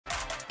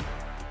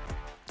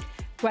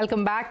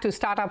Welcome back to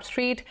Startup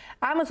Street.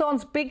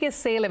 Amazon's biggest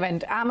sale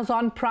event,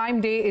 Amazon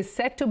Prime Day, is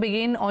set to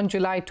begin on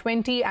July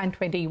 20 and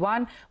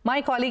 21.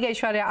 My colleague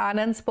Aishwarya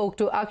Anand spoke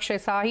to Akshay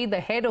Sahi,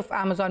 the head of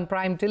Amazon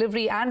Prime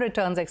Delivery and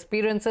Returns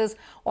Experiences,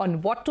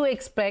 on what to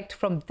expect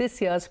from this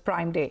year's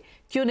Prime Day.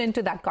 Tune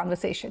into that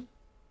conversation.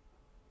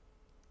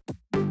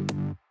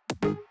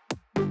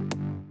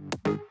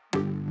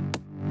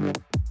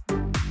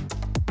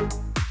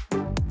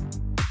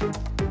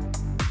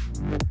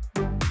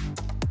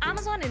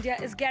 Amazon India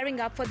is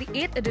gearing up for the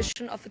 8th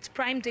edition of its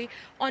Prime Day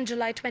on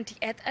July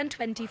 20th and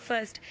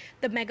 21st.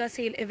 The mega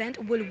sale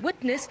event will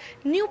witness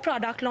new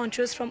product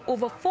launches from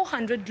over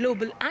 400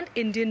 global and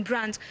Indian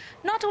brands.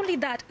 Not only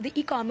that, the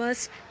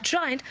e-commerce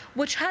giant,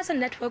 which has a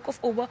network of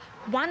over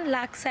 1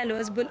 lakh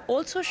sellers, will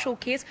also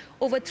showcase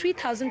over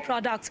 3,000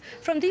 products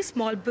from these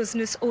small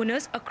business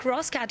owners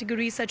across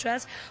categories such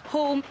as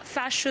home,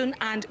 fashion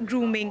and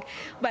grooming.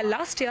 Well,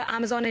 last year,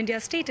 Amazon India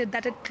stated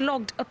that it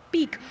clocked a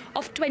peak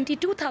of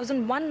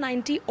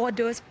 22,190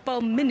 orders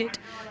per minute.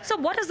 So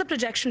what is the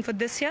projection for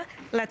this year?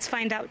 Let's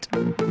find out.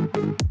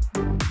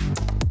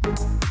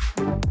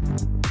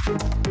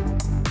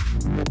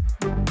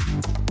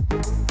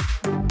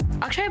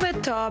 Akshay,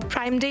 with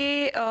Prime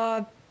Day,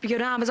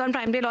 Amazon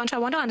Prime Day launch, I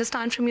want to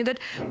understand from you that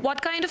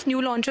what kind of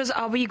new launches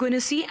are we going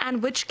to see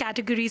and which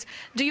categories?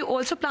 Do you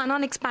also plan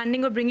on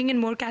expanding or bringing in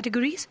more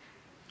categories?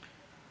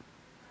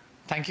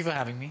 Thank you for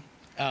having me.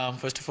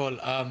 First of all,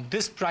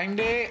 this Prime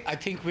Day, I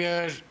think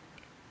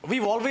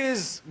we've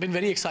always been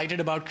very excited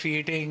about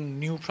creating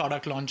new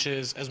product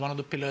launches as one of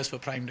the pillars for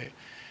Prime Day.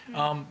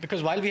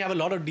 Because while we have a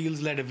lot of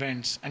deals-led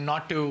events, and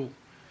not to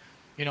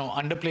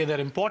underplay their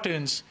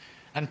importance,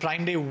 and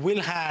Prime Day will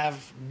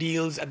have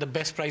deals at the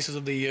best prices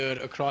of the year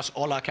across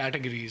all our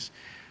categories,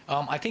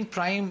 I think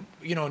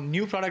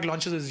new product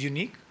launches is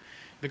unique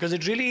because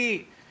it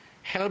really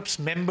helps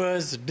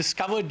members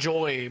discover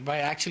joy by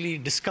actually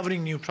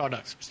discovering new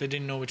products which they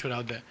didn't know which were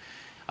out there.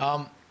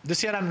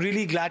 This year, I'm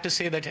really glad to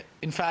say that,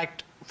 in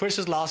fact,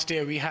 versus last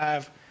year, we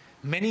have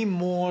many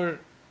more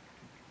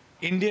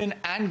Indian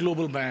and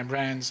global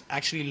brands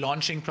actually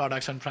launching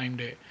products on Prime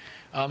Day.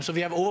 So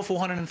we have over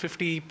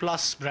 450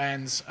 plus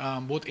brands,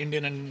 both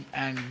Indian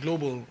and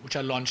global, which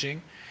are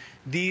launching.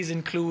 These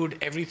include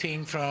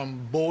everything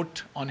from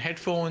Boat on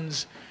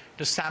headphones,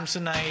 to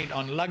Samsonite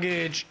on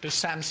luggage, to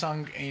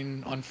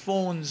Samsung on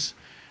phones,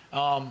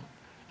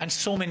 and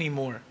so many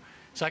more.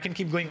 So I can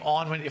keep going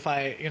on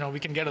we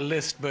can get a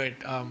list, but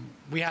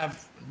we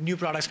have new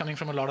products coming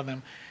from a lot of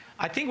them.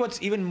 I think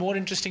what's even more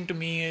interesting to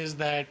me is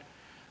that,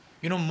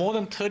 more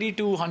than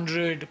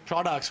 3,200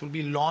 products will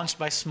be launched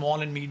by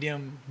small and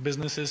medium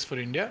businesses for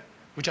India,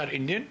 which are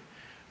Indian,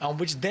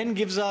 which then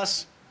gives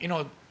us,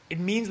 it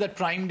means that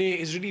Prime Day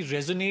is really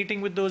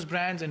resonating with those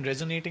brands and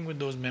resonating with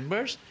those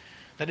members,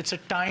 that it's a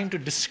time to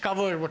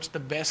discover what's the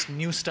best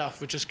new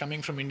stuff which is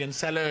coming from Indian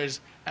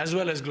sellers as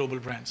well as global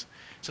brands.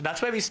 So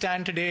that's where we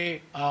stand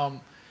today.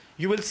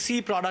 You will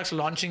see products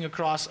launching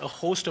across a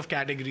host of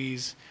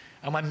categories.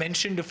 I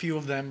mentioned a few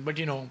of them, but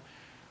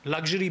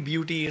luxury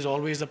beauty is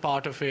always a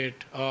part of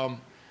it.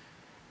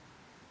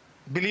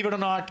 Believe it or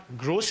not,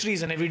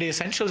 groceries and everyday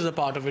essentials is a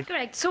part of it.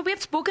 Correct. So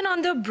we've spoken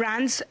on the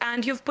brands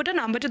and you've put a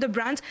number to the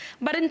brands,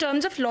 but in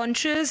terms of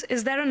launches,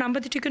 is there a number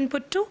that you can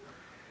put to?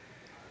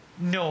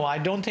 No, I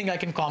don't think I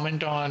can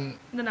comment on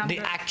the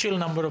actual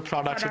number of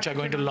products which are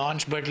going to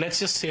launch, but let's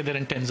just say they're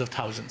in tens of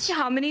thousands.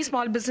 How many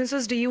small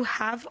businesses do you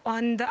have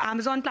on the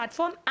Amazon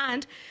platform?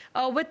 And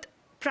with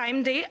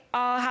Prime Day,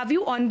 have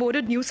you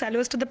onboarded new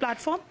sellers to the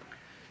platform?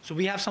 So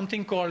we have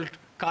something called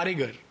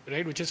Karigar,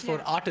 right, which is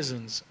for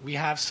artisans. We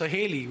have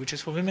Saheli, which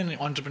is for women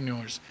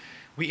entrepreneurs.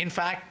 We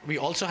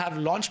also have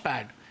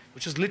Launchpad,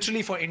 which is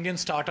literally for Indian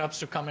startups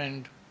to come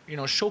and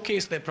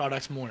showcase their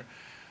products more.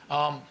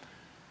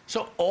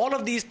 So all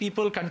of these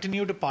people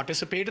continue to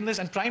participate in this,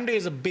 and Prime Day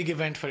is a big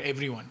event for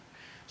everyone.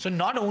 So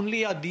not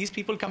only are these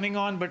people coming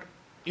on, but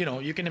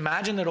you can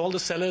imagine that all the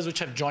sellers which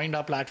have joined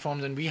our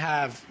platforms, and we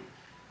have,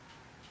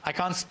 I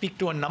can't speak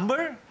to a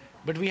number,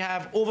 but we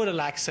have over 1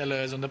 lakh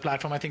sellers on the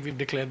platform. I think we've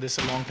declared this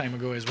a long time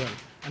ago as well.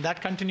 And that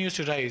continues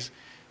to rise.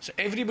 So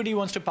everybody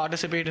wants to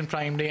participate in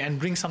Prime Day and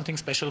bring something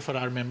special for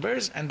our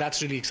members, and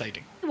that's really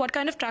exciting. What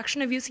kind of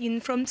traction have you seen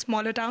from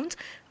smaller towns?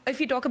 If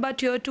you talk about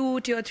tier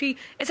 2, tier 3,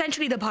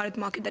 essentially the Bharat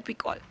market that we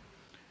call.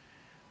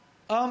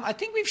 I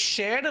think we've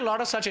shared a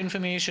lot of such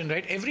information,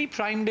 right? Every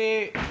Prime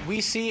Day,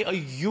 we see a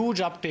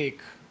huge uptake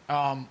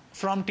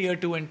from tier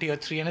 2 and tier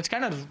 3. And it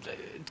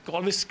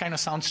always kind of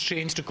sounds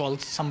strange to call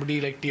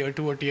somebody like tier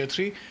 2 or tier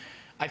 3.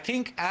 I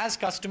think as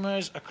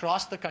customers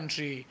across the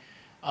country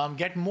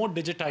get more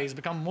digitized,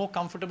 become more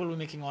comfortable with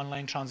making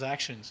online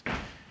transactions,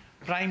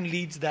 Prime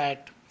leads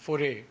that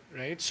foray,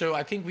 right? So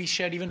I think we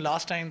shared even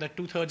last time that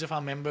 2/3 of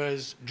our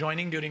members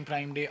joining during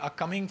Prime Day are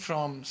coming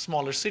from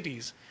smaller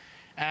cities.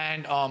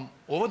 And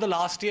over the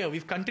last year,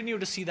 we've continued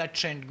to see that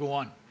trend go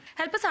on.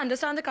 help us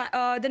understand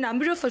the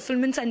number of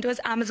fulfillment centers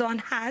Amazon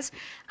has,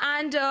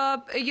 and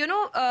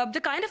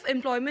the kind of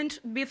employment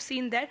we've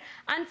seen there.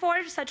 And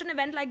for such an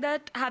event like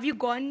that, have you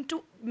gone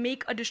to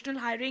make additional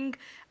hiring,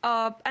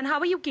 and how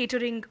are you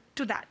catering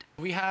to that?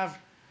 We have,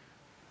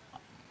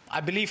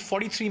 I believe,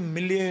 43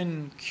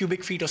 million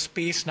cubic feet of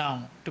space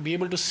now to be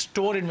able to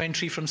store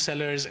inventory from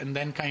sellers and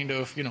then kind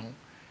of,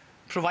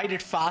 provide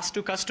it fast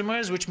to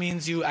customers, which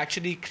means you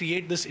actually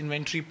create this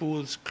inventory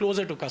pools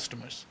closer to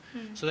customers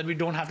so that we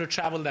don't have to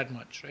travel that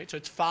much, right? So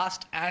it's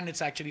fast and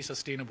it's actually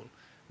sustainable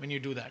when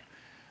you do that.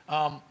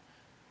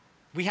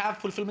 We have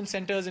fulfillment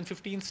centers in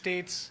 15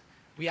 states.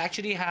 We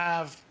actually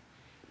have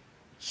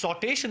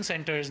sortation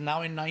centers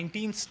now in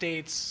 19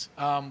 states.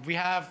 We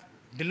have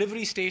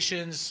delivery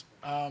stations,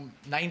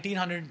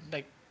 1,900,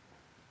 like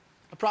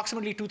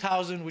approximately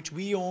 2,000, which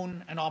we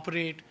own and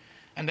operate.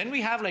 And then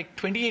we have like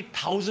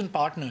 28,000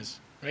 partners,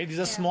 right? These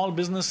are small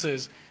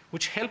businesses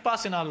which help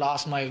us in our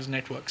last miles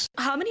networks.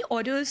 How many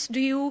orders do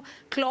you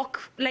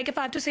clock? Like if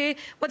I have to say,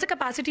 what's the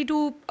capacity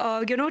to,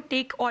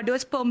 take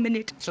orders per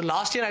minute? So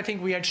last year, I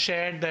think we had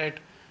shared that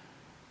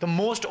the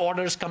most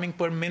orders coming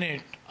per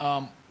minute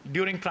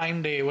during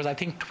Prime Day was, I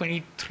think,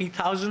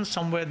 23,000,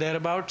 somewhere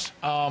thereabouts.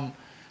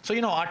 So,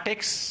 our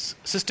tech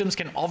systems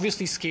can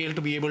obviously scale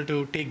to be able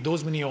to take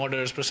those many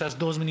orders, process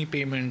those many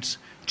payments,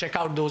 check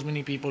out those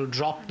many people,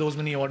 drop those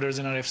many orders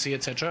in our FC,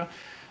 etc.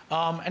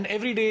 And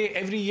every day,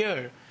 every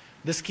year,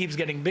 this keeps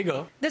getting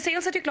bigger. The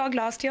sales that you clocked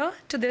last year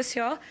to this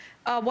year,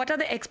 what are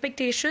the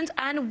expectations,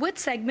 and which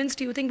segments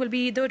do you think will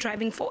be the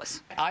driving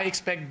force? I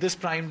expect this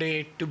Prime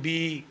Day to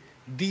be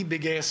the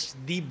biggest,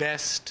 the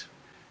best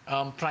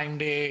Prime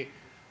Day,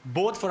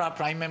 both for our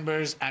Prime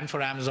members and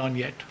for Amazon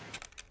yet.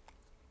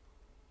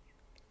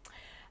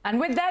 And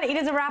with that, it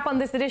is a wrap on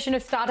this edition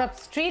of Startup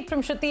Street.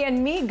 From Shruti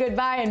and me,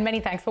 goodbye and many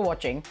thanks for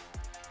watching.